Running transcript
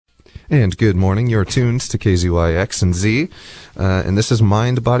And good morning. You're tuned to KZYX and Z, and this is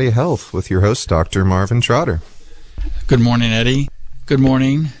Mind, Body, Health with your host, Dr. Marvin Trotter. Good morning, Eddie. Good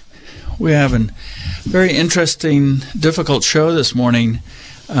morning. We have a very interesting, difficult show this morning.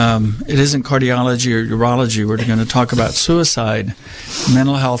 It isn't cardiology or urology. We're going to talk about suicide,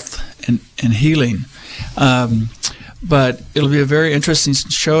 mental health, and healing. But it'll be a very interesting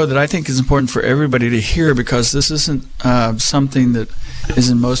show that I think is important for everybody to hear, because this isn't something that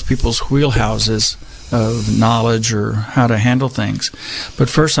is in most people's wheelhouses of knowledge or how to handle things. But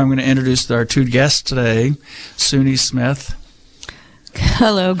first, I'm going to introduce our two guests today, Suni Smith.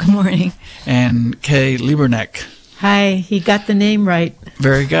 Hello, good morning. And Kay Lieberneck. Hi, he got the name right.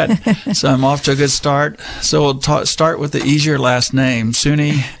 Very good. So I'm off to a good start. So we'll start with the easier last name.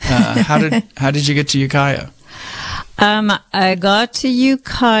 Suni, how did you get to Ukiah? I got to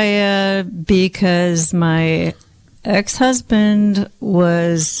Ukiah because my ex-husband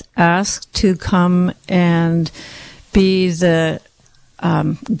was asked to come and be the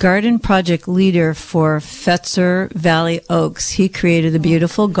garden project leader for Fetzer Valley Oaks. He created a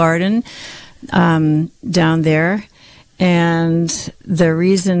beautiful garden down there, and the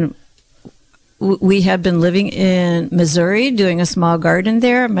reason we have been living in Missouri, doing a small garden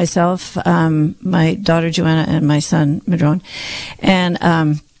there, myself, my daughter Joanna, and my son Madron. And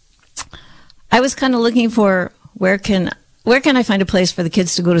I was kind of looking for where can I find a place for the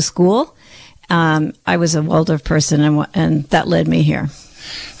kids to go to school. I was a Waldorf person, and that led me here.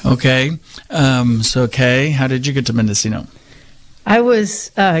 Okay. So Kay, how did you get to Mendocino? I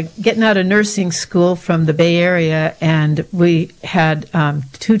was getting out of nursing school from the Bay Area, and we had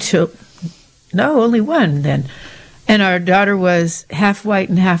two children. No, only one then. And our daughter was half white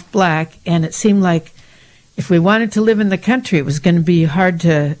and half black, and it seemed like if we wanted to live in the country, it was going to be hard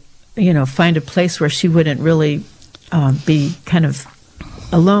to, find a place where she wouldn't really be kind of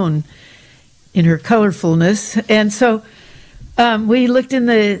alone in her colorfulness. And so we looked in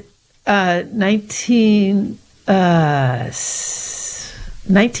the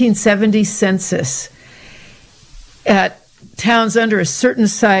 1970 census at towns under a certain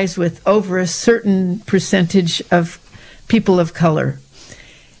size with over a certain percentage of people of color.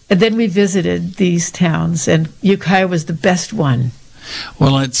 And then we visited these towns, and Ukiah was the best one.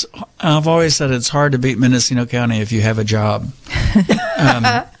 Well, I've always said it's hard to beat Mendocino County if you have a job.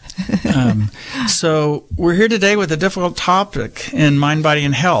 So we're here today with a difficult topic in Mind, Body,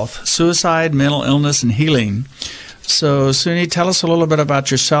 and Health: suicide, mental illness, and healing. So, Suni, tell us a little bit about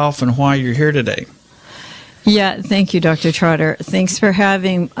yourself and why you're here today. Yeah, thank you, Dr. Trotter. Thanks for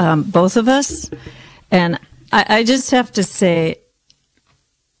having both of us. And I just have to say,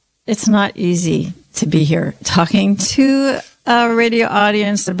 it's not easy to be here talking to a radio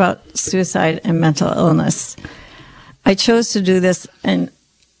audience about suicide and mental illness. I chose to do this, and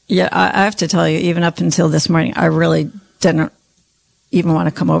yeah, I have to tell you, even up until this morning, I really didn't even want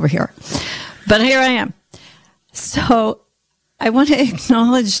to come over here. But here I am. So I want to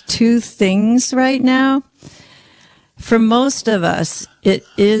acknowledge two things right now. For most of us, it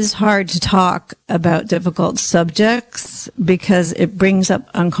is hard to talk about difficult subjects because it brings up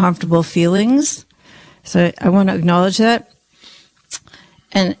uncomfortable feelings. So I want to acknowledge that.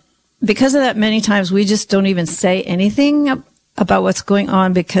 And because of that, many times we just don't even say anything about what's going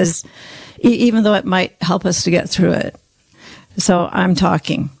on, because even though it might help us to get through it. So I'm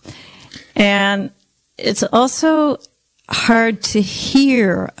talking. And it's also hard to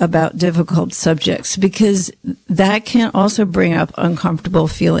hear about difficult subjects because that can also bring up uncomfortable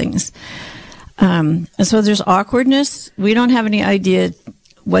feelings. And so there's awkwardness. We don't have any idea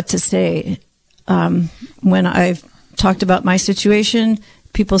what to say. When I've talked about my situation,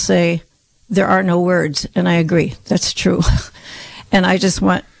 people say there are no words, and I agree. That's true. And I just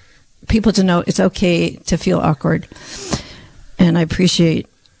want people to know it's okay to feel awkward. And I appreciate,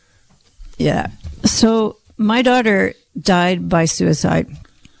 So my daughter died by suicide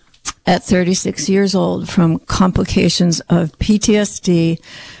at 36 years old from complications of PTSD,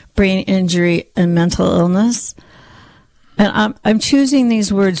 brain injury, and mental illness. And I'm choosing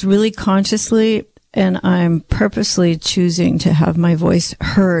these words really consciously, and I'm purposely choosing to have my voice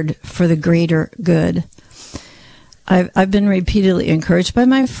heard for the greater good. I've been repeatedly encouraged by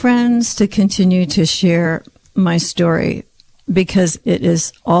my friends to continue to share my story because it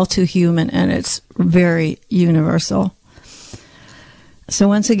is all too human and it's very universal. So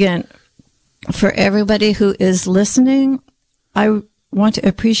once again, for everybody who is listening, I want to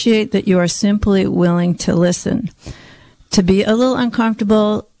appreciate that you are simply willing to listen, to be a little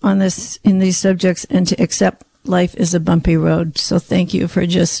uncomfortable in these subjects, and to accept life is a bumpy road. So thank you for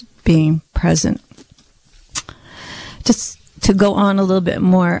just being present. to go on a little bit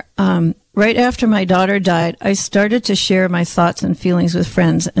more, right after my daughter died, I started to share my thoughts and feelings with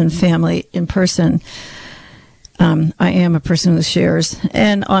friends and family in person. I am a person who shares.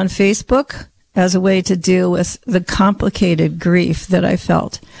 And on Facebook, as a way to deal with the complicated grief that I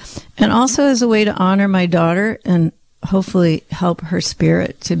felt. And also as a way to honor my daughter and hopefully help her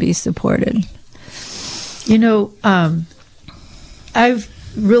spirit to be supported. You know, I've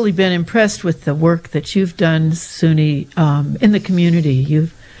really been impressed with the work that you've done, Suni, in the community.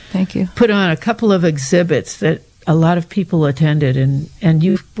 You've Thank you. put on a couple of exhibits that a lot of people attended, and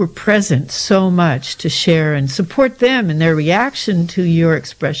you were present so much to share and support them in their reaction to your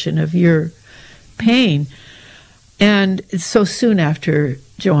expression of your pain. And it's so soon after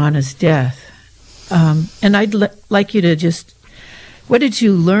Joanna's death. And I'd like you to just, what did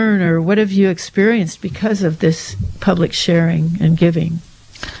you learn or what have you experienced because of this public sharing and giving?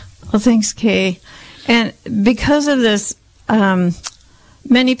 Well, thanks, Kay. And because of this,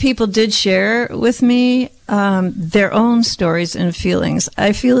 many people did share with me their own stories and feelings.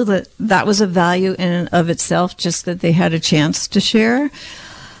 I feel that that was a value in and of itself, just that they had a chance to share.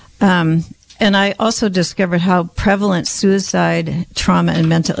 And I also discovered how prevalent suicide, trauma, and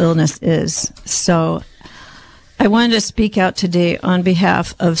mental illness is. So I wanted to speak out today on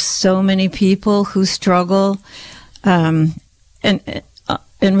behalf of so many people who struggle and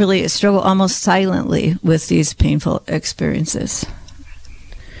really struggle almost silently with these painful experiences.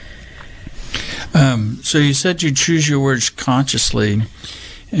 So you said you choose your words consciously,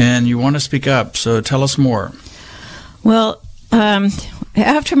 and you want to speak up. So tell us more. Well,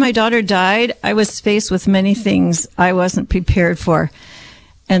 after my daughter died, I was faced with many things I wasn't prepared for.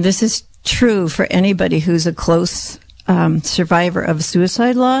 And this is true for anybody who's a close survivor of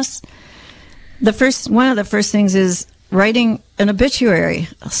suicide loss. One of the first things is writing an obituary.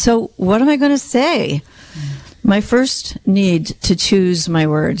 So what am I going to say? My first need to choose my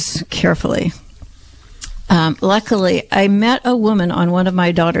words carefully. Luckily, I met a woman on one of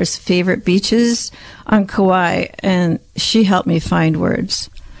my daughter's favorite beaches on Kauai, and she helped me find words.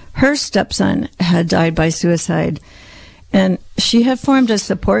 Her stepson had died by suicide, and she had formed a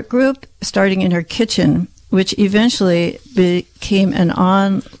support group starting in her kitchen, which eventually became an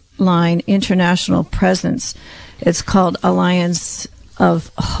online international presence. It's called Alliance of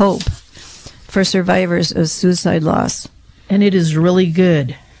Hope for Survivors of Suicide Loss. And it is really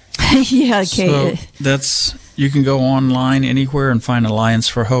good. Yeah, Kate. So you can go online anywhere and find Alliance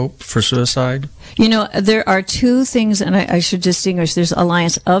for Hope for suicide? You know, there are two things, and I should distinguish. There's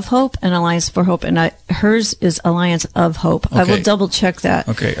Alliance of Hope and Alliance for Hope, and hers is Alliance of Hope. Okay. I will double check that.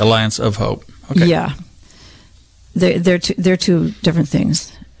 Okay, Alliance of Hope. Okay. Yeah. They're two different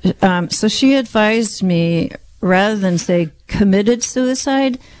things. So she advised me, rather than say committed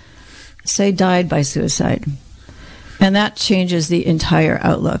suicide, say died by suicide. And that changes the entire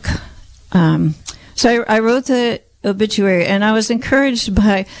outlook. So I wrote the obituary, and I was encouraged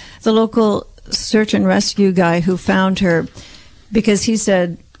by the local search and rescue guy who found her, because he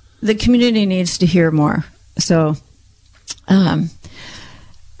said the community needs to hear more. So I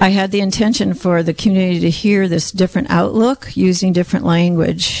had the intention for the community to hear this different outlook using different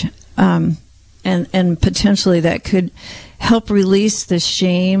language, and potentially that could help release the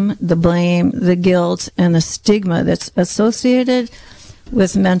shame, the blame, the guilt, and the stigma that's associated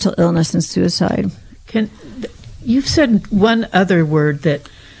with mental illness and suicide. You've said one other word that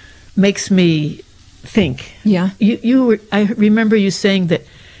makes me think. Yeah. I remember you saying that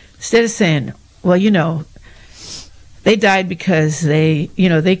instead of saying, well, they died because they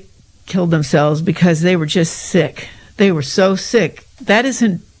killed themselves because they were just sick. They were so sick. That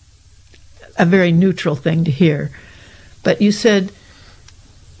isn't a very neutral thing to hear. But you said,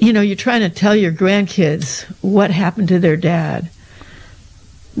 you're trying to tell your grandkids what happened to their dad.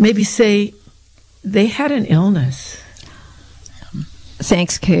 Maybe say they had an illness.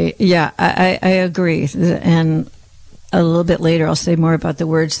 Thanks, Kate. Yeah, I agree. And a little bit later, I'll say more about the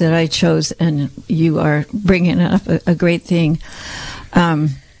words that I chose, and you are bringing up a great thing.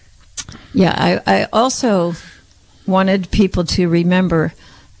 I also wanted people to remember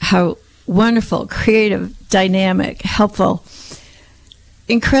how wonderful, creative, dynamic, helpful,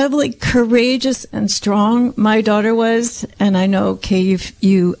 incredibly courageous and strong my daughter was. And I know, Kay,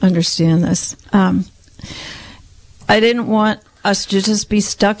 you understand this. I didn't want us to just be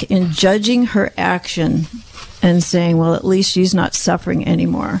stuck in judging her action and saying, well, at least she's not suffering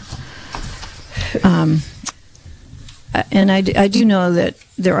anymore. And I do know that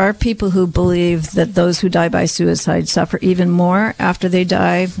there are people who believe that those who die by suicide suffer even more after they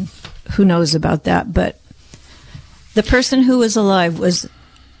die. Who knows about that? But the person who was alive was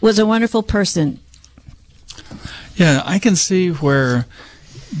a wonderful person. Yeah, I can see where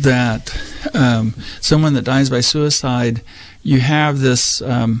that someone that dies by suicide, you have this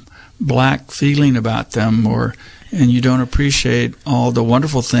black feeling about them, and you don't appreciate all the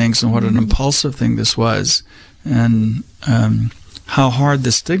wonderful things and what an impulsive thing this was, and how hard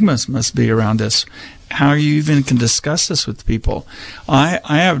the stigmas must be around this. How you even can discuss this with people. I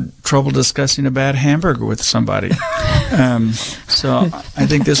have trouble discussing a bad hamburger with somebody. So I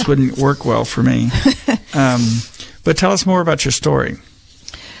think this wouldn't work well for me. But tell us more about your story.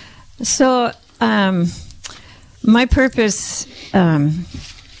 So my purpose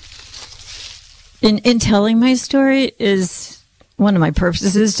in telling my story is, one of my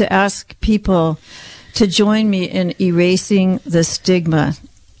purposes is to ask people to join me in erasing the stigma,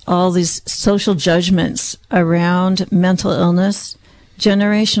 all these social judgments around mental illness,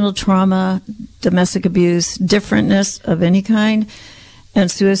 generational trauma, domestic abuse, differentness of any kind, and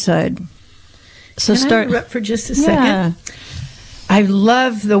suicide. So Can I interrupt for just a second? Yeah. I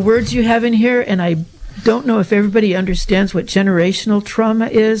love the words you have in here, and I don't know if everybody understands what generational trauma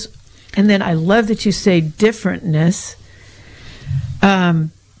is. And then I love that you say differentness,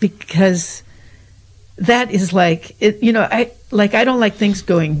 because that is like, I don't like things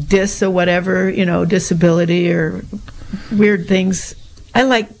going dis or whatever, disability or weird things. I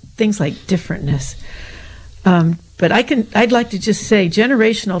like things like differentness. But I'd like to just say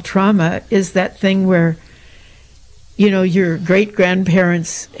generational trauma is that thing where, your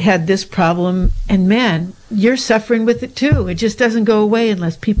great-grandparents had this problem, and man, you're suffering with it too. It just doesn't go away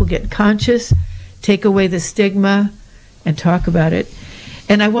unless people get conscious, take away the stigma, and talk about it.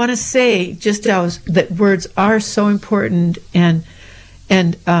 And I want to say just that words are so important, and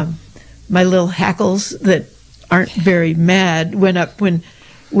my little hackles that aren't very mad went up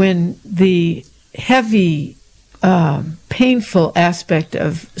when the heavy, painful aspect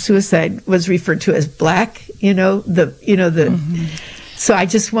of suicide was referred to as black. So I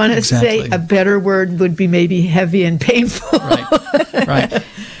just want to say a better word would be maybe heavy and painful. Right.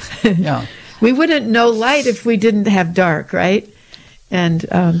 Yeah. We wouldn't know light if we didn't have dark, right? And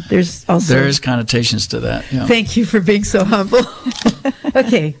there's connotations to that. Yeah. Thank you for being so humble.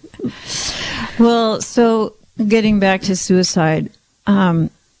 Okay. Well, so getting back to suicide, I've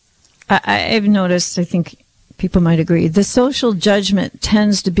noticed, I think people might agree, the social judgment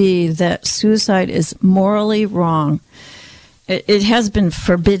tends to be that suicide is morally wrong. It has been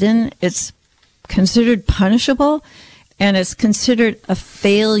forbidden, it's considered punishable, and it's considered a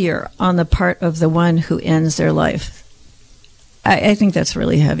failure on the part of the one who ends their life. I think that's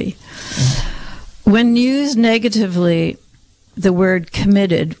really heavy. When used negatively, the word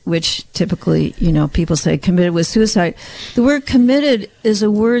committed, which typically, people say committed with suicide, the word committed is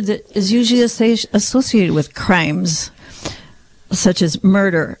a word that is usually associated with crimes, such as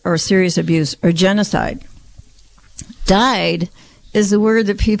murder or serious abuse or genocide. Died is the word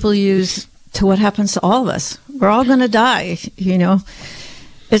that people use to what happens to all of us. We're all going to die,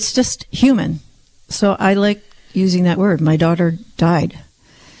 It's just human. So I like using that word. My daughter died.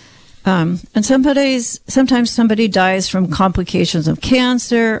 And sometimes somebody dies from complications of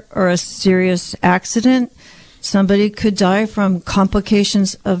cancer or a serious accident. Somebody could die from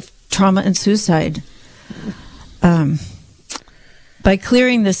complications of trauma and suicide. By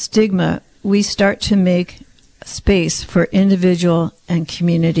clearing the stigma, we start to make space for individual and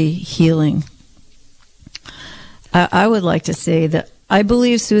community healing. I would like to say that I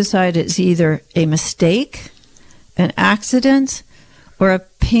believe suicide is either a mistake, an accident, or a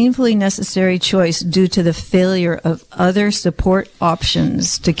painfully necessary choice due to the failure of other support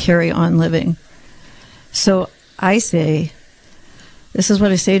options to carry on living. So this is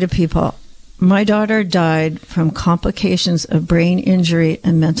what I say to people. My daughter died from complications of brain injury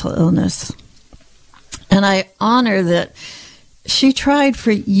and mental illness. And I honor that she tried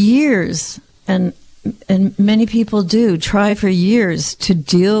for years, and many people do try for years to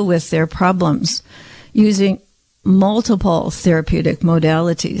deal with their problems using multiple therapeutic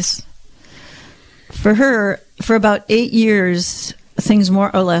modalities. For her, for about 8 years, things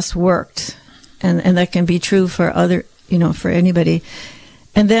more or less worked, and that can be true for for anybody.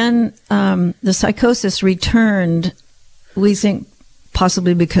 And then the psychosis returned, we think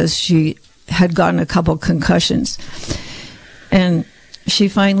possibly because she had gotten a couple concussions. And she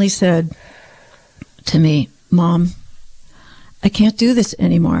finally said to me, "Mom, I can't do this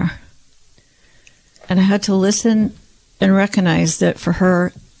anymore." And I had to listen and recognize that for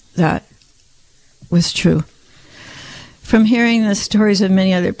her, that was true. From hearing the stories of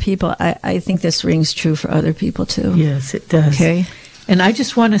many other people, I think this rings true for other people too. Yes, it does. Okay. And I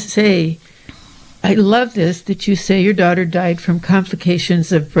just want to say, I love this, that you say your daughter died from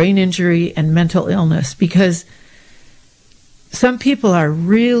complications of brain injury and mental illness, because some people are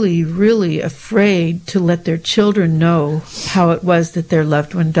really, really afraid to let their children know how it was that their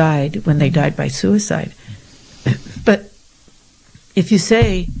loved one died when they died by suicide. But if you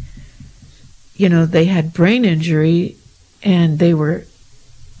say, they had brain injury and they were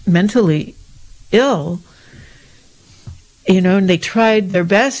mentally ill, and they tried their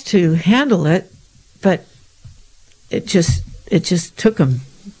best to handle it, but it just took them.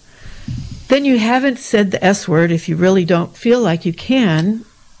 Then you haven't said the S word if you really don't feel like you can,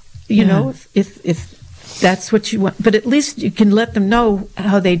 if that's what you want. But at least you can let them know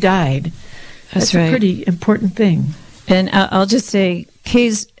how they died. That's right. a pretty important thing. And I'll just say,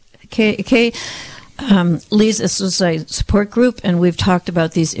 Kay leads a suicide support group, and we've talked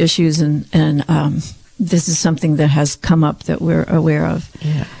about these issues, and this is something that has come up that we're aware of.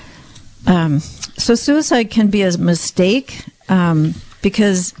 Yeah. So suicide can be a mistake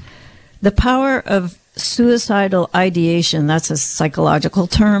because the power of suicidal ideation, that's a psychological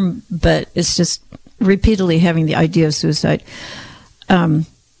term, but it's just repeatedly having the idea of suicide.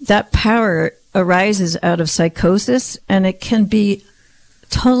 That power arises out of psychosis, and it can be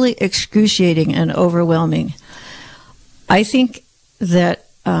totally excruciating and overwhelming. I think that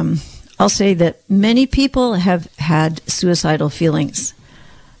I'll say that many people have had suicidal feelings.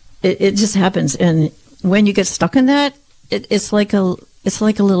 It just happens, and when you get stuck in that, it's like a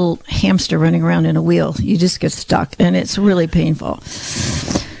little hamster running around in a wheel. You just get stuck, and it's really painful.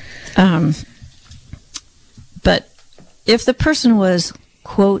 But if the person was,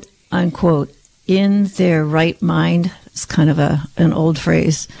 quote unquote, in their right mind, it's kind of an old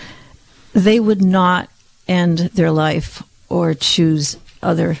phrase, they would not end their life or choose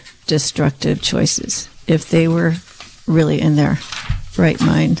other destructive choices if they were really in their right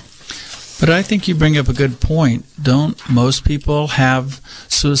mind. But I think you bring up a good point. Don't most people have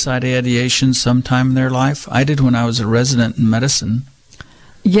suicide ideation sometime in their life? I did when I was a resident in medicine.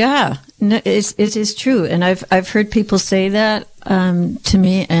 Yeah, no, it is true, and I've heard people say that to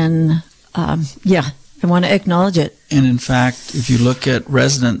me, and I want to acknowledge it. And in fact, if you look at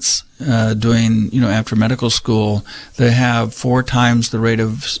residents doing, after medical school, they have 4 times the rate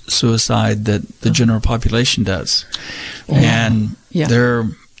of suicide that the general population does. And they're,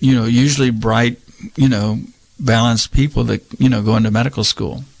 usually bright, balanced people that, go into medical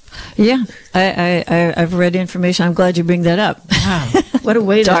school. Yeah, I've read information. I'm glad you bring that up. Wow, what a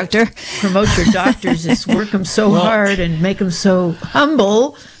way Doctor. to promote your doctors is work them so hard and make them so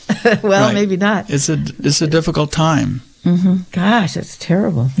humble. Well, right. Maybe not. It's a difficult time. Mm-hmm. Gosh, that's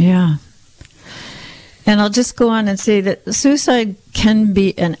terrible. Yeah. And I'll just go on and say that suicide can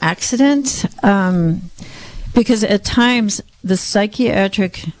be an accident because at times the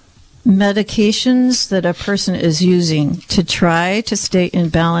psychiatric medications that a person is using to try to stay in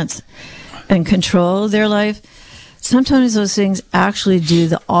balance and control their life, sometimes those things actually do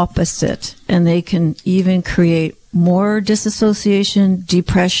the opposite, and they can even create more disassociation,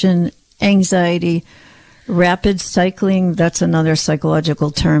 depression, anxiety, rapid cycling. That's another psychological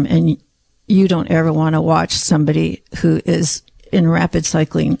term, and you don't ever want to watch somebody who is in rapid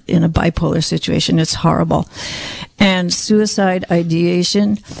cycling in a bipolar situation. It's horrible. And suicide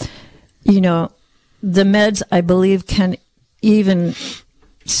ideation, the meds, I believe, can even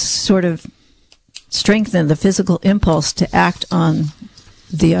sort of strengthen the physical impulse to act on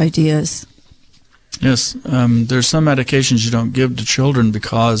the ideas. Yes, there's some medications you don't give to children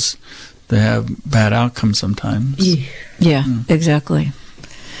because they have bad outcomes sometimes. Yeah, exactly.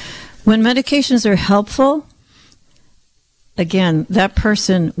 When medications are helpful, again, that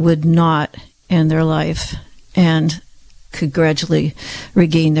person would not end their life and could gradually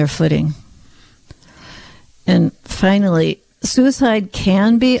regain their footing. And finally, suicide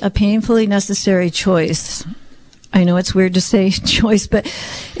can be a painfully necessary choice. I know it's weird to say choice, but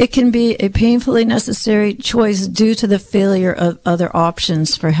it can be a painfully necessary choice due to the failure of other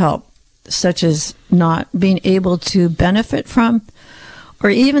options for help, such as not being able to benefit from or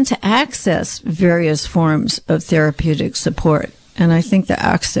even to access various forms of therapeutic support. And I think the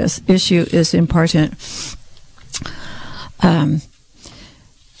access issue is important. And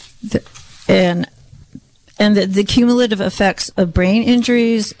the cumulative effects of brain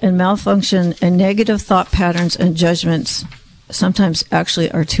injuries and malfunction and negative thought patterns and judgments sometimes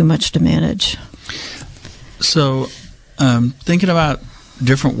actually are too much to manage. So, thinking about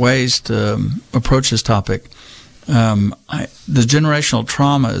different ways to approach this topic, the generational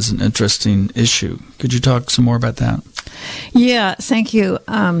trauma is an interesting issue. Could you talk some more about that? Yeah, thank you.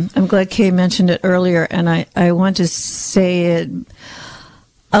 I'm glad Kay mentioned it earlier, and I want to say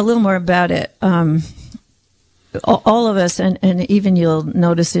a little more about it. All of us, and even you'll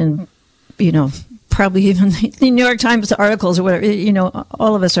notice in, probably even the New York Times articles or whatever,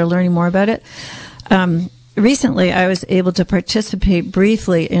 all of us are learning more about it. Recently, I was able to participate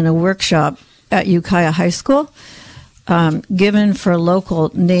briefly in a workshop at Ukiah High School, given for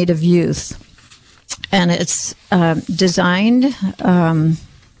local Native youth. And it's designed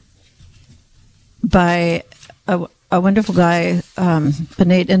by a wonderful guy, a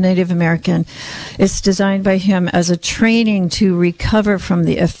Native American. It's designed by him as a training to recover from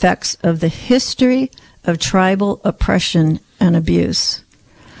the effects of the history of tribal oppression and abuse.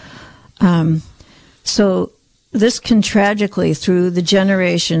 So this can tragically, through the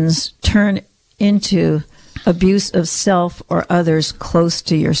generations, turn into abuse of self or others close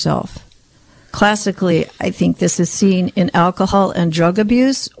to yourself. Classically, I think this is seen in alcohol and drug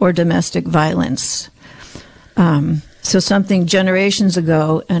abuse or domestic violence. So something generations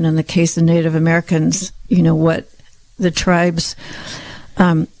ago, and in the case of Native Americans, what the tribes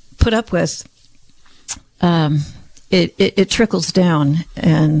put up with, it trickles down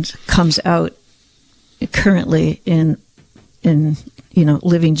and comes out currently in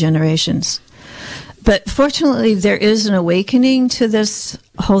living generations. But fortunately, there is an awakening to this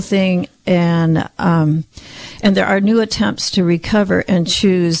whole thing, and there are new attempts to recover and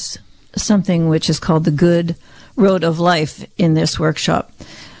choose something which is called the good road of life in this workshop.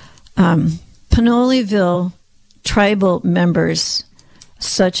 Pinoleville tribal members,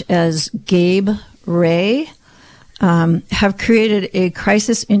 such as Gabe Ray, have created a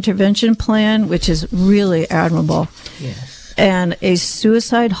crisis intervention plan, which is really admirable. Yes. And a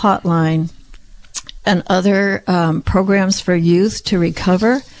suicide hotline and other programs for youth to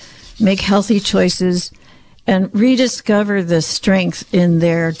recover, make healthy choices, and rediscover the strength in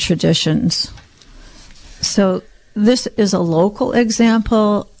their traditions. So this is a local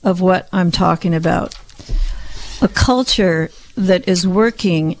example of what I'm talking about. A culture that is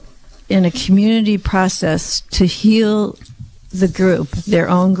working in a community process to heal the group, their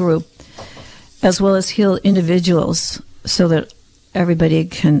own group, as well as heal individuals so that everybody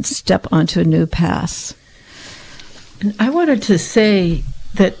can step onto a new path. And I wanted to say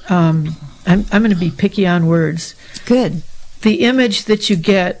that I'm going to be picky on words. Good. The image that you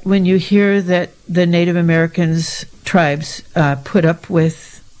get when you hear that the Native Americans tribes put up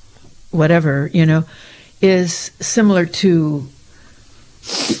with whatever, is similar to,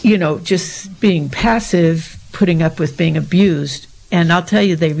 just being passive, putting up with being abused. And I'll tell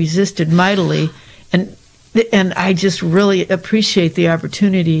you, they resisted mightily. And I just really appreciate the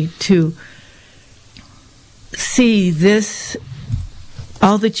opportunity to see this,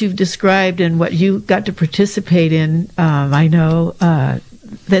 all that you've described and what you got to participate in. I know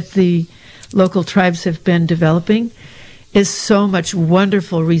that the local tribes have been developing is so much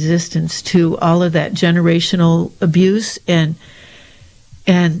wonderful resistance to all of that generational abuse, and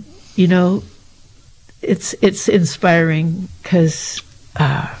it's inspiring, because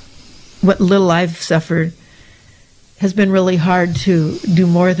what little I've suffered has been really hard to do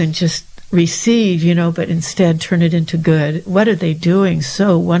more than just receive, but instead turn it into good. What are they doing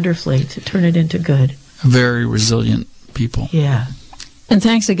so wonderfully to turn it into good? Very resilient people. Yeah. And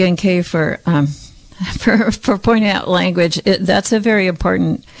thanks again, Kay, for pointing out language. That's a very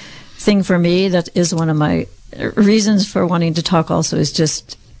important thing for me. That is one of my reasons for wanting to talk also, is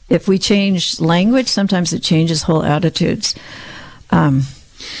just if we change language, sometimes it changes whole attitudes.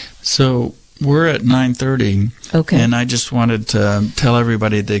 So we're at 9:30, okay, and I just wanted to tell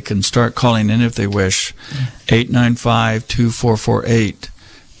everybody they can start calling in if they wish. 895-2448,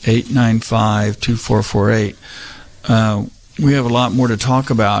 895-2448. We have a lot more to talk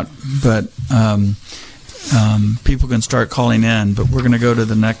about, but people can start calling in. But we're going to go to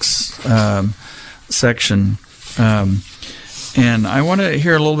the next section. And I want to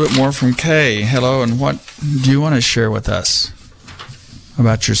hear a little bit more from Kay. Hello, and what do you want to share with us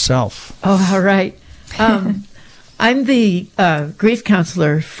about yourself? Oh, all right. I'm the grief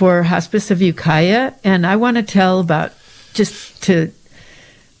counselor for Hospice of Ukiah, and I want to tell about, just to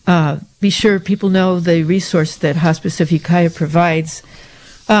be sure people know the resource that Hospice of Ukiah provides.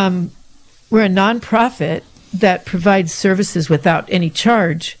 We're a nonprofit that provides services without any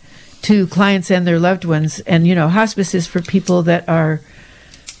charge to clients and their loved ones. And, hospice is for people that are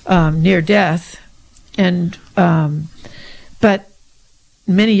near death. And but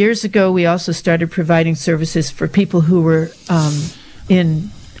many years ago, we also started providing services for people who were in...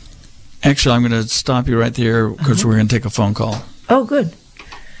 Actually, I'm going to stop you right there because we're going to take a phone call. Oh, good.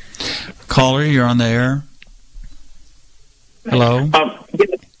 Caller, you're on the air. Hello?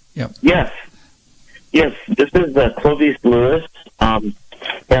 Yep. Yes, this is Clovis Lewis. And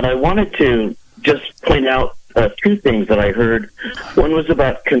I wanted to just point out two things that I heard. One was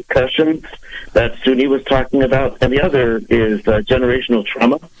about concussions that Suni was talking about, and the other is generational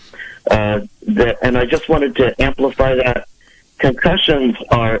trauma. And I just wanted to amplify that. Concussions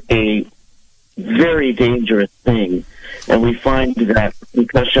are a very dangerous thing, and we find that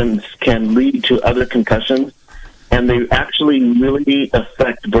concussions can lead to other concussions, and they actually really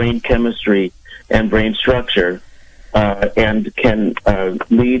affect brain chemistry and brain structure, and can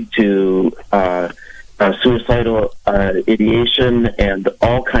lead to suicidal ideation and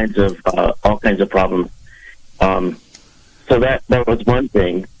all kinds of problems. So that was one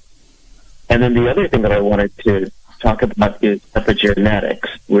thing, and then the other thing that I wanted to talk about is epigenetics.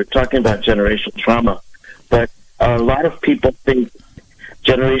 We're talking about generational trauma, but a lot of people think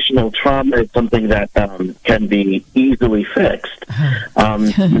generational trauma is something that can be easily fixed.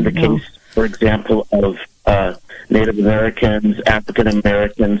 In the case, for example, of Native Americans, African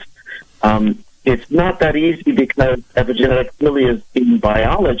Americans, it's not that easy because epigenetics really is, in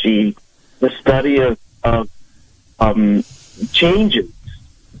biology, the study of changes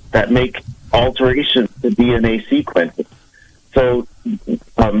that make alterations to DNA sequences. So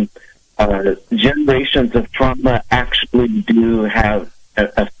generations of trauma actually do have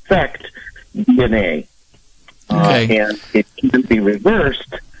affect DNA. And it can be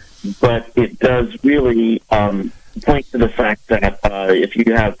reversed, but it does really point to the fact that if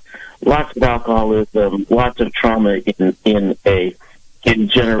you have lots of alcoholism, lots of trauma in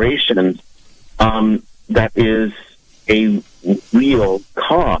generations, that is a real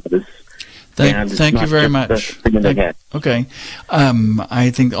cause. Thank you very much. Okay. I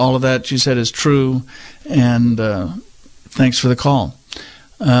think all of that you said is true, and thanks for the call.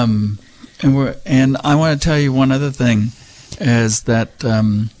 And I want to tell you one other thing, is that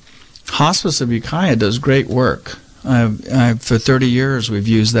Hospice of Ukiah does great work. For 30 years, we've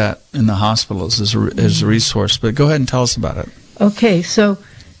used that in the hospitals as a resource. But go ahead and tell us about it. Okay, so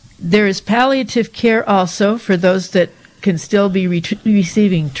there is palliative care also for those that can still be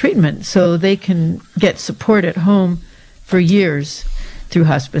receiving treatment, so they can get support at home for years through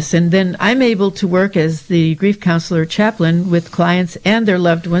hospice. And then I'm able to work as the grief counselor chaplain with clients and their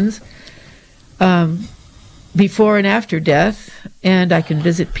loved ones before and after death, and I can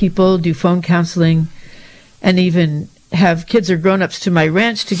visit people, do phone counseling, and even have kids or grown-ups to my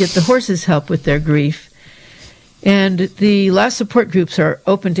ranch to get the horses help with their grief. And the loss support groups are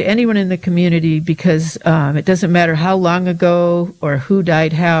open to anyone in the community because it doesn't matter how long ago or who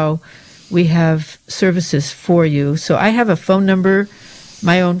died how, we have services for you. So I have a phone number.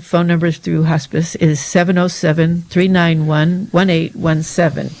 My own phone number through hospice is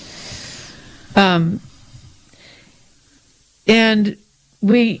 707-391-1817. And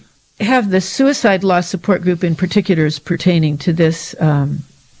we have the suicide loss support group in particulars pertaining to this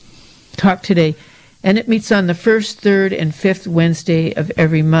talk today. And it meets on the first, third, and fifth Wednesday of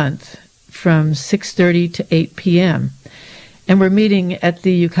every month from 6:30 to 8 p.m. And we're meeting at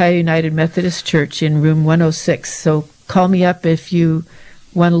the Ukiah United Methodist Church in room 106. So call me up if you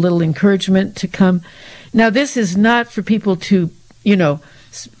want a little encouragement to come. Now, this is not for people to,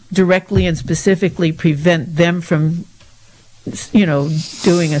 directly and specifically prevent them from,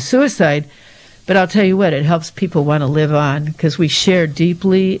 doing a suicide. But I'll tell you what, it helps people want to live on because we share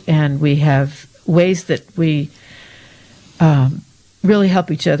deeply and we have ways that we really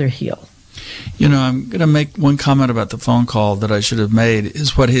help each other heal. I'm going to make one comment about the phone call that I should have made,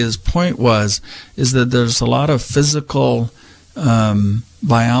 is what his point was, is that there's a lot of physical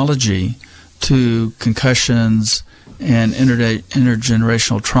biology to concussions and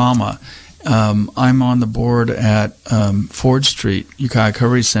intergenerational trauma. I'm on the board at Ford Street, Ukiah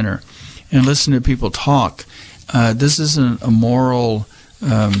Recovery Center, and listen to people talk. This isn't a moral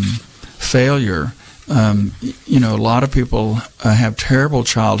failure. A lot of people have terrible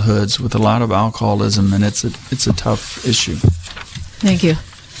childhoods with a lot of alcoholism, and it's a tough issue. Thank you.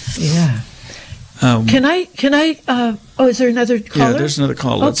 Yeah. Can I? Is there another caller? Yeah, there's another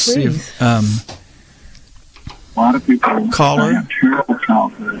call. Let's see if. A lot of people caller. have terrible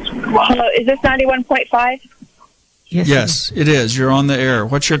childhoods. Hello, is this 91.5? Yes, it is. You're on the air.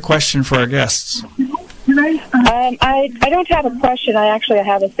 What's your question for our guests? I don't have a question. I actually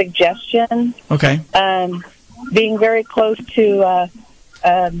have a suggestion. Okay. Being very close to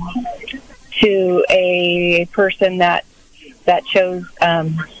a person that chose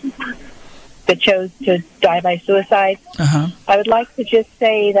to die by suicide. I would like to just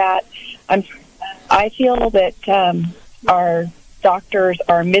say that I feel that our doctors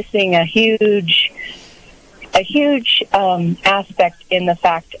are missing a huge aspect in the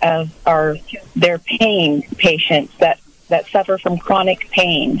fact of their pain patients that suffer from chronic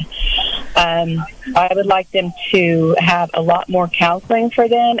pain. I would like them to have a lot more counseling for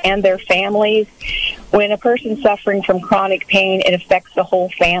them and their families. When a person's suffering from chronic pain, it affects the whole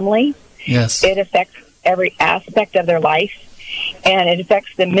family. Yes. It affects every aspect of their life, and it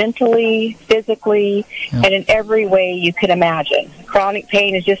affects them mentally, physically, and in every way you could imagine. Chronic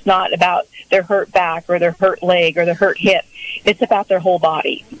pain is just not about their hurt back or their hurt leg or their hurt hip. It's about their whole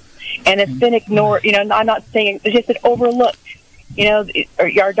body. And it's been ignored. You know, I'm not saying it's just been overlooked. You know,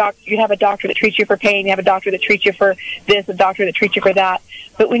 you have a doctor that treats you for pain, you have a doctor that treats you for this, a doctor that treats you for that.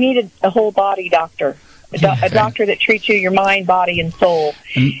 But we need a whole body doctor, a doctor that treats you, your mind, body, and soul.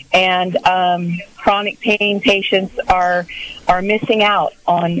 And chronic pain patients are missing out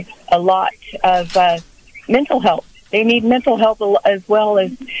on a lot of mental health. They need mental health as well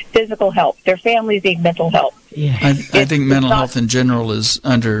as physical help. Their families need mental health. Yeah. I think mental health in general is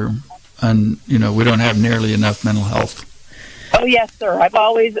we don't have nearly enough mental health. Oh yes, sir. I've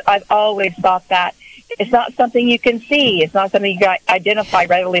always thought that it's not something you can see. It's not something you can identify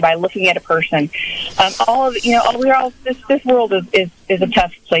readily by looking at a person. This world is a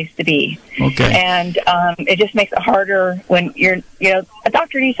tough place to be. Okay. And it just makes it harder when a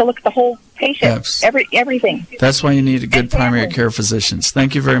doctor needs to look at the whole patient, everything. That's why you need a good primary care physicians.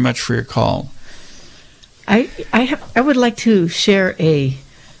 Thank you very much for your call. I would like to share a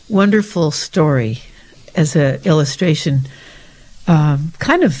wonderful story as an illustration,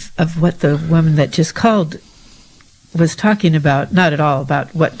 kind of what the woman that just called was talking about. Not at all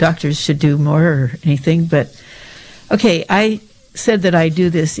about what doctors should do more or anything, but okay, I said that I do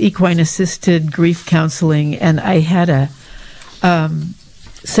this equine-assisted grief counseling, and I had a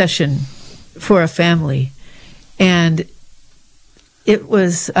session for a family, and it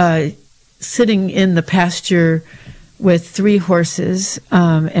was sitting in the pasture with 3 horses,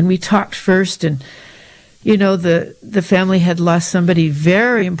 and we talked first, and the family had lost somebody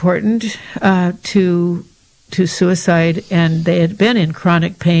very important to suicide, and they had been in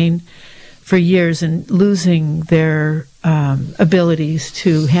chronic pain for years and losing their abilities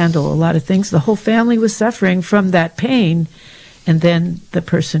to handle a lot of things. The whole family was suffering from that pain, and then the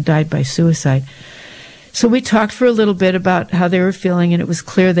person died by suicide. So we talked for a little bit about how they were feeling, and it was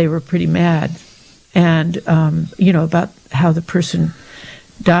clear they were pretty mad, and about how the person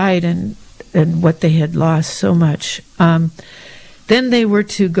died and what they had lost so much. Then they were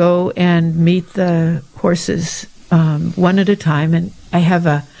to go and meet the horses one at a time, and I have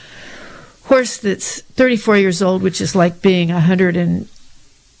a horse that's 34 years old, which is like being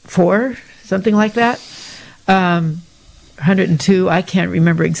 104, something like that. 102, I can't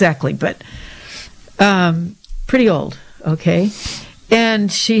remember exactly, but pretty old, okay?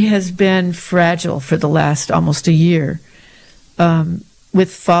 And she has been fragile for the last almost a year,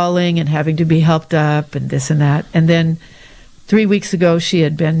 with falling and having to be helped up and this and that. And then 3 weeks ago, she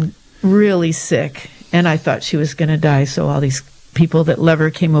had been really sick, and I thought she was going to die. So all these people that love her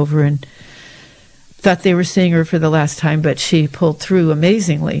came over and thought they were seeing her for the last time, but she pulled through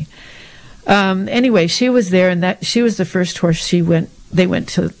amazingly. Anyway, she was there, and she was the first horse they went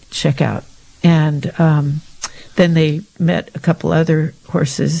to check out. And then they met a couple other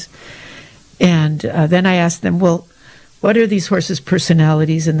horses. And then I asked them, well, what are these horses'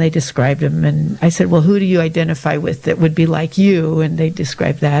 personalities? And they described them. And I said, well, who do you identify with that would be like you? And they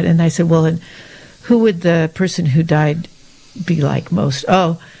described that. And I said, well, and who would the person who died be like most?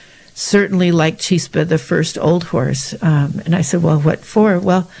 Oh, certainly like Chispa, the first old horse. And I said, well, what for?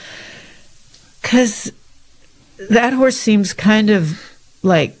 Well, because that horse seems kind of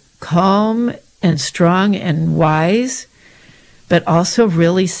like calm and strong and wise, but also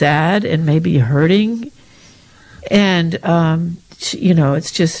really sad and maybe hurting. And,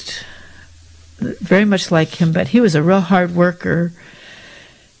 it's just very much like him, but he was a real hard worker.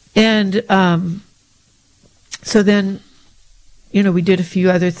 And so then, we did a few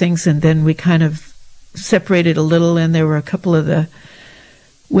other things, and then we kind of separated a little, and there were a couple of the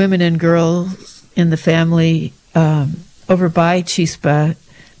women and girls in the family over by Chispa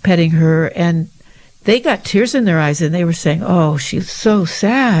petting her, and they got tears in their eyes, and they were saying, oh, she's so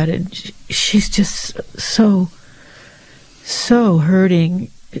sad, and she's just so hurting.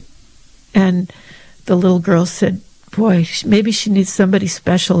 And the little girl said, boy, maybe she needs somebody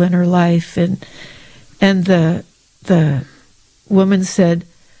special in her life. And the woman said,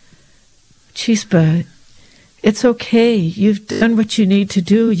 Chispa, it's okay. You've done what you need to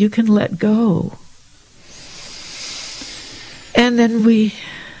do. You can let go. And then we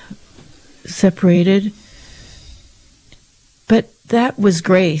separated. But that was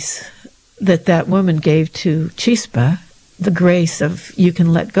grace that woman gave to Chispa, the grace of you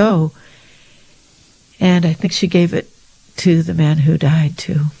can let go. And I think she gave it to the man who died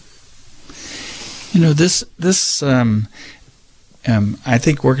too. I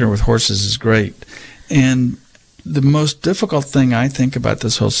think working with horses is great. And the most difficult thing I think about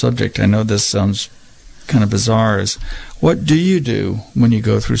this whole subject, I know this sounds kind of bizarre, is what do you do when you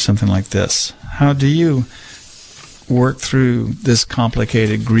go through something like this? How do you work through this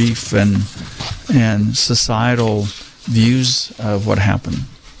complicated grief and societal views of what happened?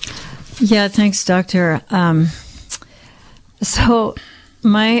 Yeah, thanks, Doctor. So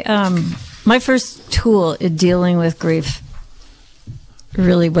my first tool in dealing with grief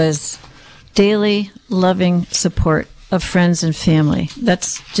really was daily loving support of friends and family.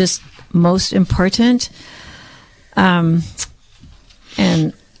 That's just most important. And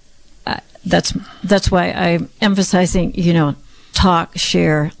that's why I'm emphasizing, talk,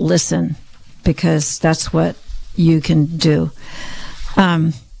 share, listen, because that's what you can do.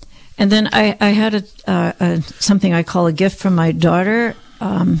 And then I had something I call a gift from my daughter.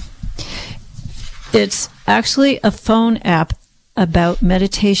 It's actually a phone app about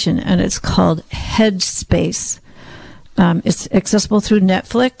meditation, and it's called Headspace. It's accessible through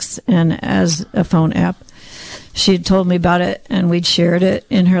Netflix and as a phone app. She had told me about it, and we'd shared it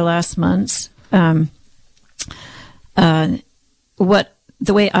in her last months. The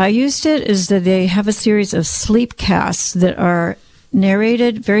way I used it is that they have a series of sleep casts that are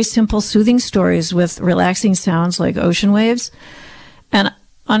narrated, very simple, soothing stories with relaxing sounds like ocean waves. And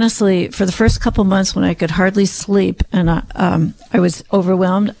honestly, for the first couple months when I could hardly sleep and I was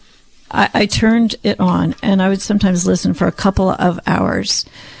overwhelmed, I turned it on, and I would sometimes listen for a couple of hours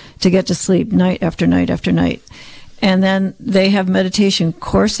to get to sleep night after night after night. And then they have meditation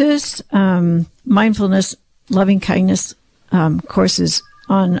courses, mindfulness, loving kindness courses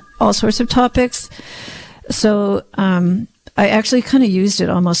on all sorts of topics. So I actually kind of used it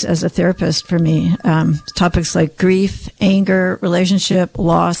almost as a therapist for me. Topics like grief, anger, relationship,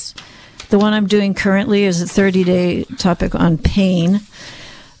 loss. The one I'm doing currently is a 30-day topic on pain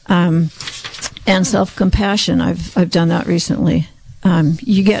and self-compassion. I've done that recently.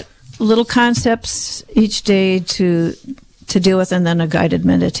 You get little concepts each day to deal with, and then a guided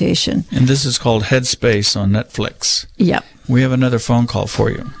meditation. And this is called Headspace on Netflix. Yep. We have another phone call for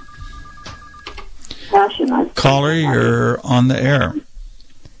you. Caller, you're on the air.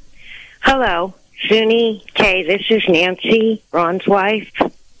 Hello, Suni Kay. This is Nancy, Ron's wife.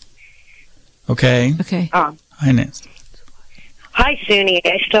 Okay. Hi, Nancy. Hi, Suni.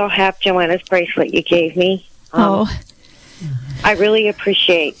 I still have Joanna's bracelet you gave me. I really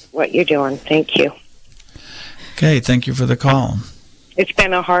appreciate what you're doing. Thank you. Okay, thank you for the call. It's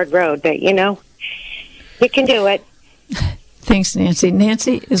been a hard road, but you can do it. Thanks, Nancy.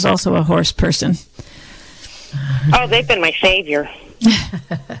 Nancy is also a horse person. Oh, they've been my savior.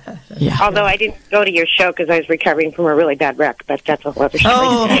 Yeah. Although I didn't go to your show because I was recovering from a really bad wreck, but that's a whole other story.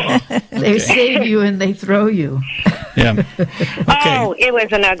 Oh, they save you and they throw you. Yeah. Okay. Oh, it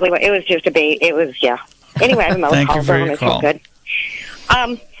was an ugly one. It was just a bait. It was, yeah. Anyway, I have another Thank call. you for your call. Good.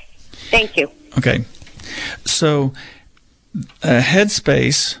 Thank you. Okay. So,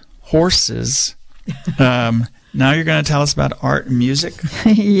 Headspace, horses. Now you're going to tell us about art and music?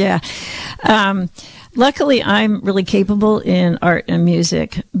 Yeah. Luckily, I'm really capable in art and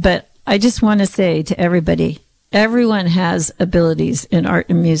music, but I just want to say to everybody, everyone has abilities in art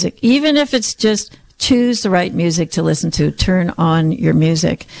and music, even if it's just choose the right music to listen to, turn on your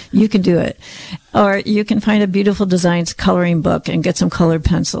music. You can do it. Or you can find a beautiful designs coloring book and get some colored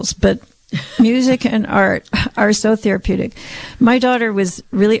pencils. But music and art are so therapeutic. My daughter was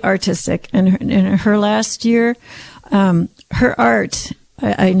really artistic, and in her last year, her art,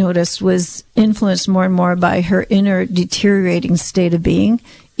 I noticed, was influenced more and more by her inner deteriorating state of being.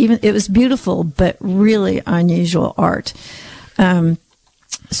 Even it was beautiful, but really unusual art.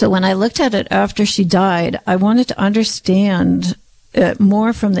 So when I looked at it after she died, I wanted to understand it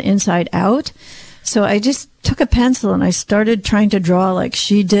more from the inside out. So I just took a pencil and I started trying to draw like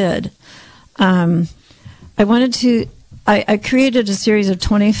she did. I created a series of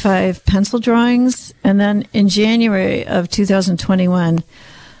 25 pencil drawings, and then in January of 2021,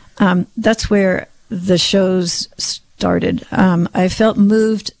 that's where the shows started. I felt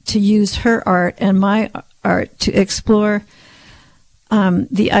moved to use her art and my art to explore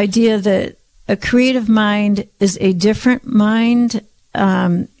the idea that a creative mind is a different mind.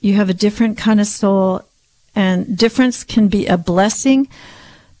 You have a different kind of soul, and difference can be a blessing.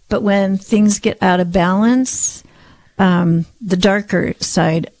 But when things get out of balance, the darker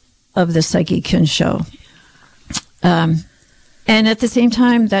side of the psyche can show. And at the same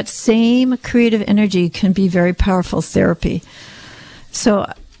time, that same creative energy can be very powerful therapy. So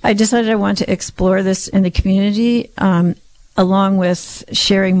I decided I wanted to explore this in the community. along with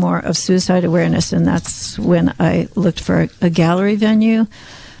sharing more of suicide awareness, and that's when I looked for a gallery venue.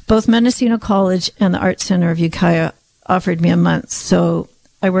 Both Mendocino College and the Art Center of Ukiah offered me a month, so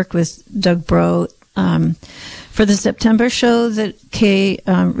I worked with Doug Bro for the September show that Kay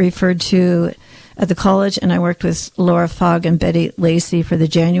referred to at the college, and I worked with Laura Fogg and Betty Lacey for the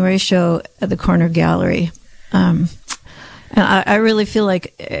January show at the Corner Gallery. And I really feel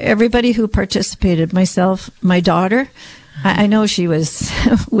like everybody who participated, myself, my daughter, I know she was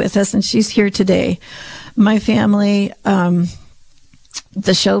with us and she's here today, my family,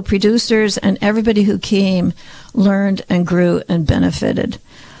 the show producers, and everybody who came learned and grew and benefited.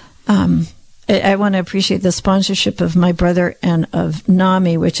 I want to appreciate the sponsorship of my brother and of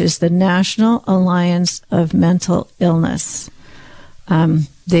NAMI, which is the National Alliance of Mental Illness.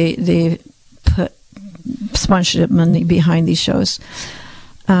 They put sponsorship money behind these shows.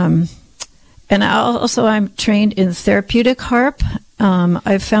 And I'm trained in therapeutic harp.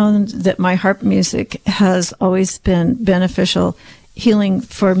 I've found that my harp music has always been beneficial, healing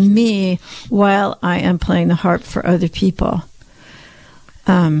for me while I am playing the harp for other people.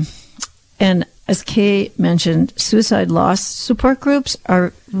 And as Kay mentioned, suicide loss support groups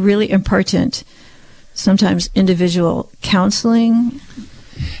are really important. Sometimes individual counseling.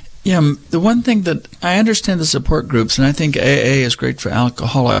 Yeah, the one thing that I understand the support groups, and I think AA is great for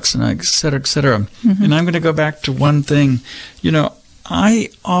alcoholics, and et cetera, et cetera. Mm-hmm. And I'm going to go back to one thing. I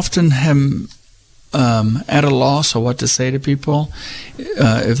often am at a loss of what to say to people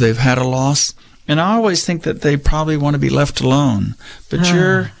if they've had a loss. And I always think that they probably want to be left alone. But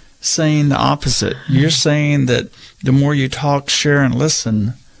you're saying the opposite. You're saying that the more you talk, share, and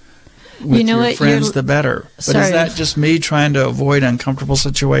listen with your friends, the better. But is that just me trying to avoid uncomfortable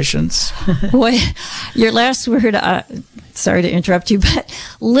situations? Well, your last word, sorry to interrupt you, but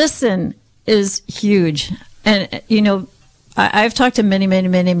listen is huge. And, I've talked to many, many,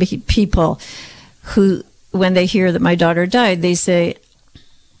 many people who, when they hear that my daughter died, they say,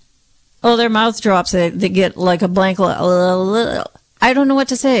 oh, their mouth drops. They get like a blank. I don't know what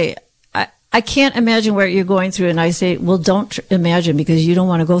to say. I can't imagine what you're going through. And I say, well, don't imagine, because you don't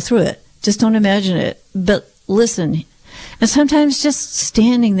want to go through it. Just don't imagine it. But listen. And sometimes just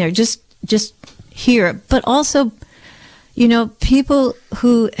standing there, just hear. But also, people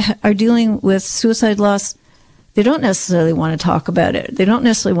who are dealing with suicide loss, they don't necessarily want to talk about it. They don't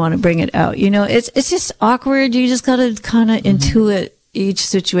necessarily want to bring it out. It's just awkward. You just got to kind of intuit each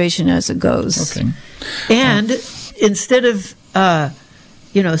situation as it goes. Okay. And instead of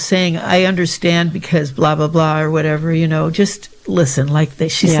saying, I understand because blah, blah, blah, or whatever, just listen, like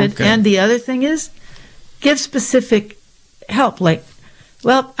she said. Okay. And the other thing is, give specific help. Like,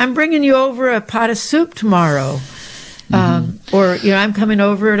 well, I'm bringing you over a pot of soup tomorrow. Mm-hmm. Or, I'm coming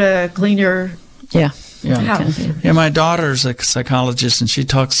over to clean your house. Yeah, my daughter's a psychologist, and she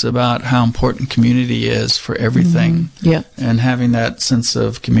talks about how important community is for everything. Mm-hmm. Yeah. And having that sense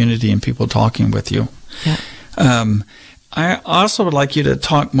of community and people talking with you. Yeah. I also would like you to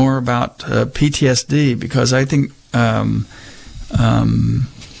talk more about PTSD, because I think, a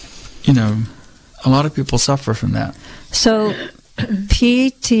lot of people suffer from that. So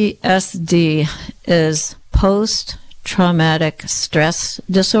PTSD is post-traumatic stress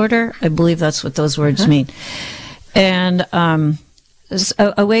disorder. I believe that's what those words mean. And a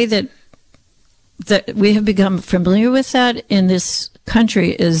way that we have become familiar with that in this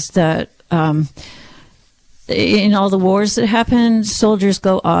country is that in all the wars that happen, soldiers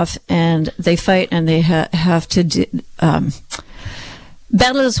go off and they fight, and they have to do,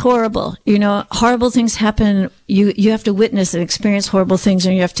 battle is horrible. Horrible things happen. You have to witness and experience horrible things,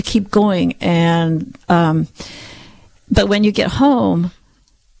 and you have to keep going. And but when you get home,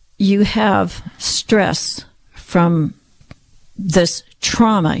 you have stress from this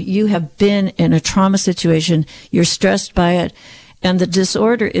trauma. You have been in a trauma situation. You're stressed by it, and the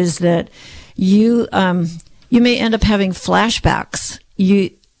disorder is that you may end up having flashbacks.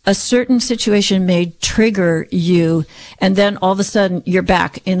 A certain situation may trigger you, and then all of a sudden you're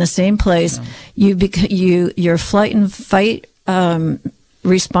back in the same place. Yeah. Your flight and fight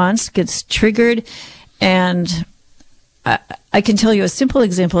response gets triggered, and I can tell you a simple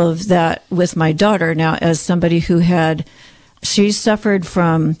example of that with my daughter. Now, as somebody who she suffered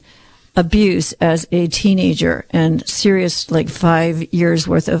from abuse as a teenager, and serious, like 5 years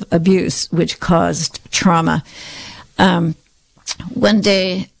worth of abuse, which caused trauma. One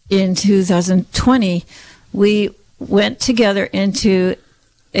day in 2020, we went together into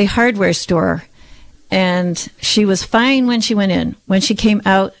a hardware store, and she was fine when she went in. When she came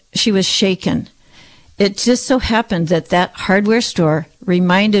out, she was shaken. It just so happened that hardware store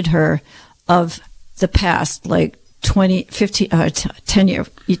reminded her of the past, like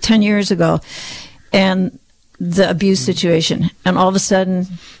 10 years ago, and the abuse situation, and all of a sudden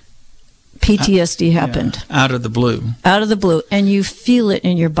PTSD happened. Yeah, out of the blue. Out of the blue, and you feel it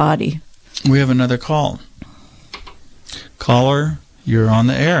in your body. We have another call. Caller, you're on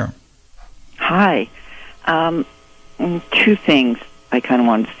the air. Hi. Two things I kind of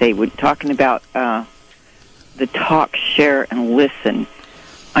wanted to say. We're talking about the talk, share, and listen.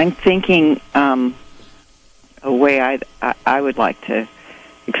 I'm thinking a way I would like to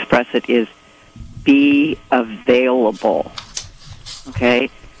express it is be available. Okay?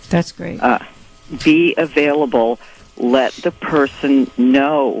 That's great. Be available. Let the person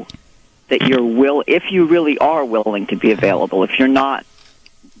know that if you really are willing to be available. If you're not,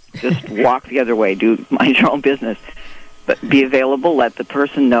 just walk the other way. Mind your own business. But be available. Let the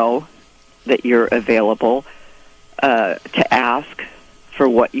person know that you're available to ask for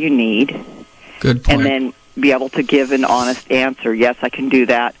what you need. Good point. And then be able to give an honest answer. Yes, I can do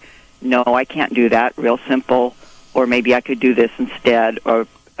that. No, I can't do that. Real simple. Or maybe I could do this instead. Or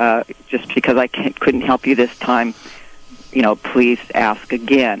just because I couldn't help you this time, please ask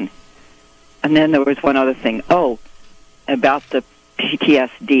again. And then there was one other thing. About the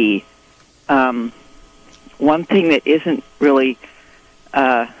PTSD. One thing that isn't really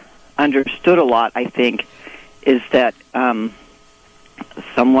understood a lot, I think, is that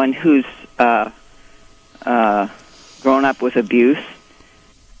someone who's grown up with abuse,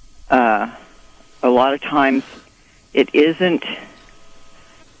 a lot of times it isn't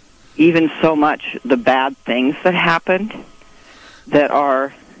even so much the bad things that happened that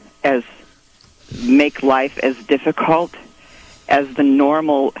make life as difficult as the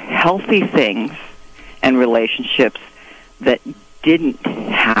normal healthy things and relationships that didn't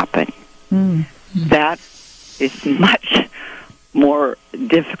happen. That is much more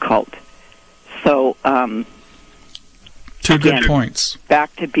difficult. So, two good points.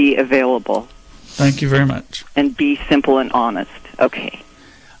 Back to be available. Thank you very much. And be simple and honest. Okay.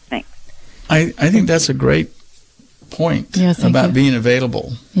 Thanks. I think that's a great point about being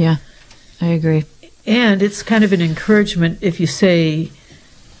available. Yeah, I agree. And it's kind of an encouragement if you say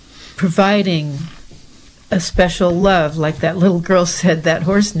providing a special love, like that little girl said that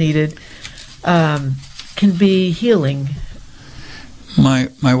horse needed, can be healing. My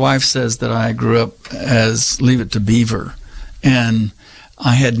wife says that I grew up as Leave It to Beaver, and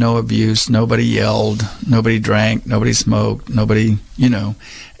I had no abuse. Nobody yelled, nobody drank, nobody smoked, nobody,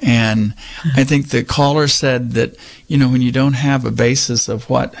 And I think the caller said that, when you don't have a basis of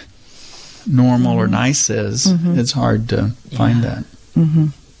what normal or nice is, it's hard to find that.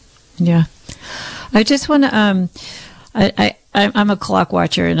 Yeah. I just want to, I'm a clock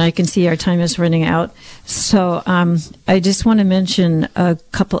watcher, and I can see our time is running out. So I just want to mention a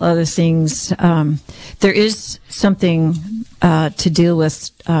couple other things. There is something to deal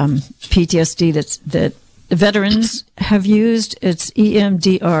with PTSD that veterans have used. It's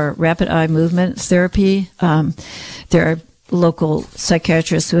EMDR, Rapid Eye Movement Therapy. There are local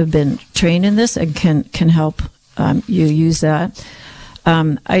psychiatrists who have been trained in this and can help you use that.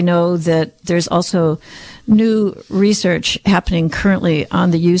 I know that there's also new research happening currently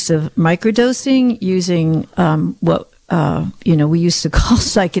on the use of microdosing using what we used to call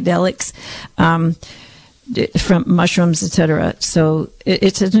psychedelics from mushrooms, etc. So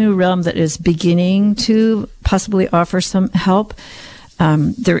it's a new realm that is beginning to possibly offer some help.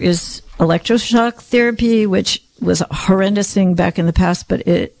 There is electroshock therapy, which was a horrendous thing back in the past, but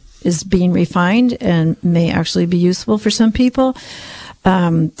it is being refined and may actually be useful for some people.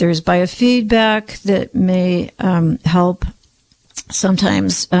 There's biofeedback that may help.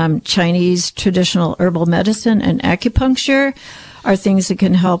 Sometimes Chinese traditional herbal medicine and acupuncture are things that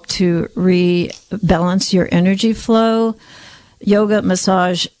can help to rebalance your energy flow. Yoga,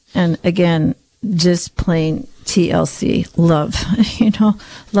 massage, and again, just plain TLC, love.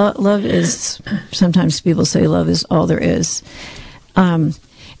 Love is, sometimes people say love is all there is. And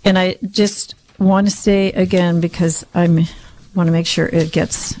I just want to say again, because I want to make sure it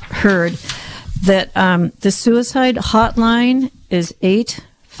gets heard, that the suicide hotline is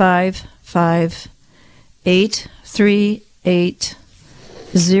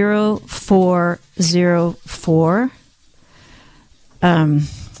 855-838-0404.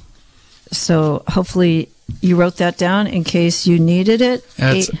 So hopefully you wrote that down in case you needed it.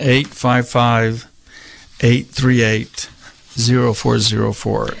 That's 855-838-0404.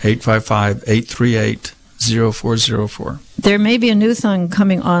 855-838-0404. There may be a new thing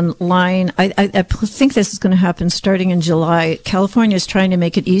coming online. I think this is going to happen starting in July. California is trying to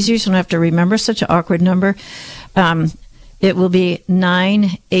make it easier, so you don't have to remember such an awkward number. It will be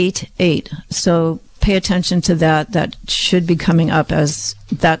 988. So pay attention to that. That should be coming up, as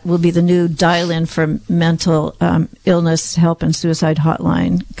that will be the new dial-in for mental illness help and suicide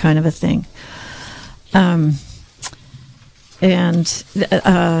hotline kind of a thing. And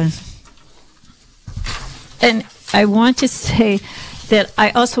I want to say that I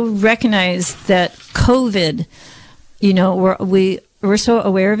also recognize that COVID, we're so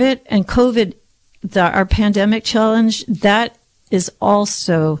aware of it, and COVID, our pandemic challenge, that is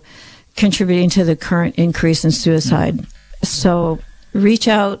also contributing to the current increase in suicide. So reach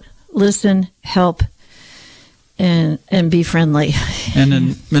out, listen, help, and be friendly. And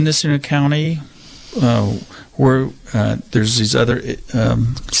in Mendocino County, where there's these other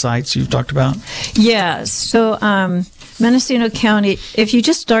sites you've talked about? Yeah, so Mendocino County, if you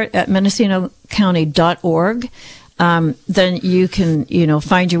just start at mendocinocounty.org, then you can,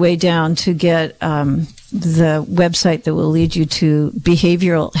 find your way down to get the website that will lead you to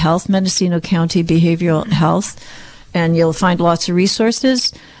behavioral health, Mendocino County Behavioral Health, and you'll find lots of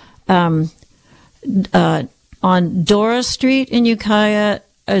resources. On Dora Street in Ukiah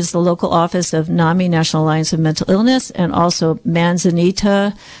is the local office of NAMI, National Alliance of Mental Illness, and also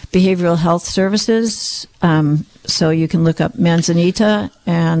Manzanita Behavioral Health Services. So you can look up Manzanita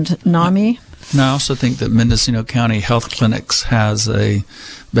and NAMI. And I also think that Mendocino County Health Clinics has a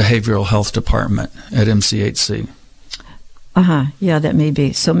behavioral health department at MCHC. Yeah, that may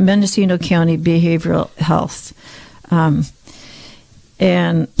be. So Mendocino County Behavioral Health.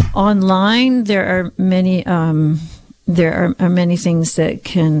 And online, there are many many things that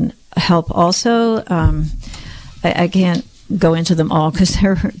can help also. I can't go into them all because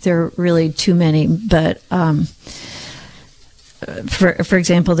there are really too many. But for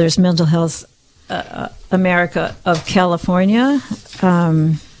example, there's Mental Health America of California.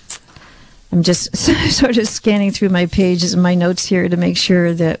 I'm just sort of scanning through my pages and my notes here to make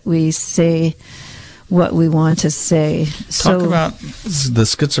sure that we say what we want to say. Talk about the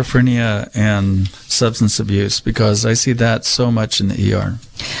schizophrenia and substance abuse, because I see that so much in the ER.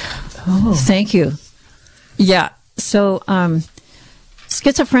 Oh, thank you. Yeah. So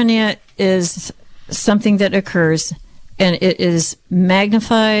schizophrenia is something that occurs, and it is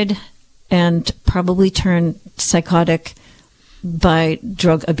magnified and probably turned psychotic by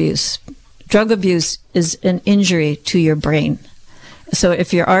drug abuse. Drug abuse is an injury to your brain. So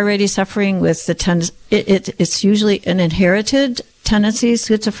if you're already suffering with the it's usually an inherited tendency,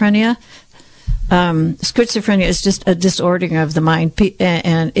 schizophrenia. Schizophrenia is just a disordering of the mind,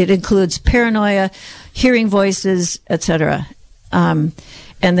 and it includes paranoia, hearing voices, etc. And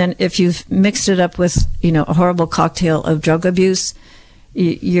then if you've mixed it up with, a horrible cocktail of drug abuse,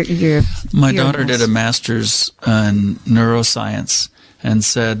 My daughter did a master's in neuroscience and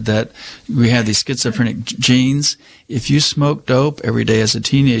said that we have these schizophrenic genes. If you smoke dope every day as a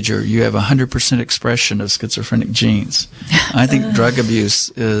teenager, you have 100% expression of schizophrenic genes. I think drug abuse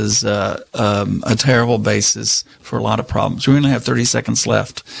is a terrible basis for a lot of problems. We only have 30 seconds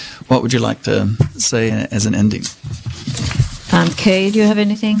left. What would you like to say as an ending? Kay, do you have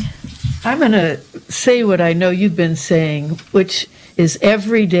anything? I'm going to say what I know you've been saying, which is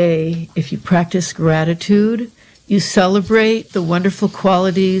every day, if you practice gratitude, you celebrate the wonderful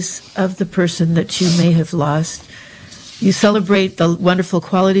qualities of the person that you may have lost. You celebrate the wonderful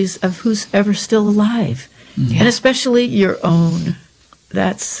qualities of who's ever still alive, and especially your own.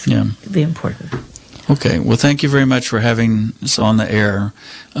 That's the important. Okay. Well, thank you very much for having us on the air,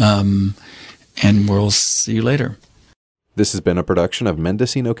 and we'll see you later. This has been a production of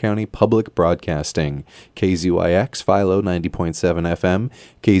Mendocino County Public Broadcasting, KZYX Philo 90.7 FM,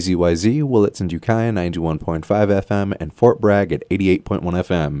 KZYZ Willits and Ukiah 91.5 FM, and Fort Bragg at 88.1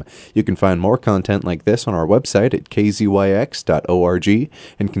 FM. You can find more content like this on our website at kzyx.org,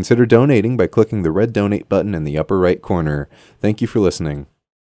 and consider donating by clicking the red donate button in the upper right corner. Thank you for listening.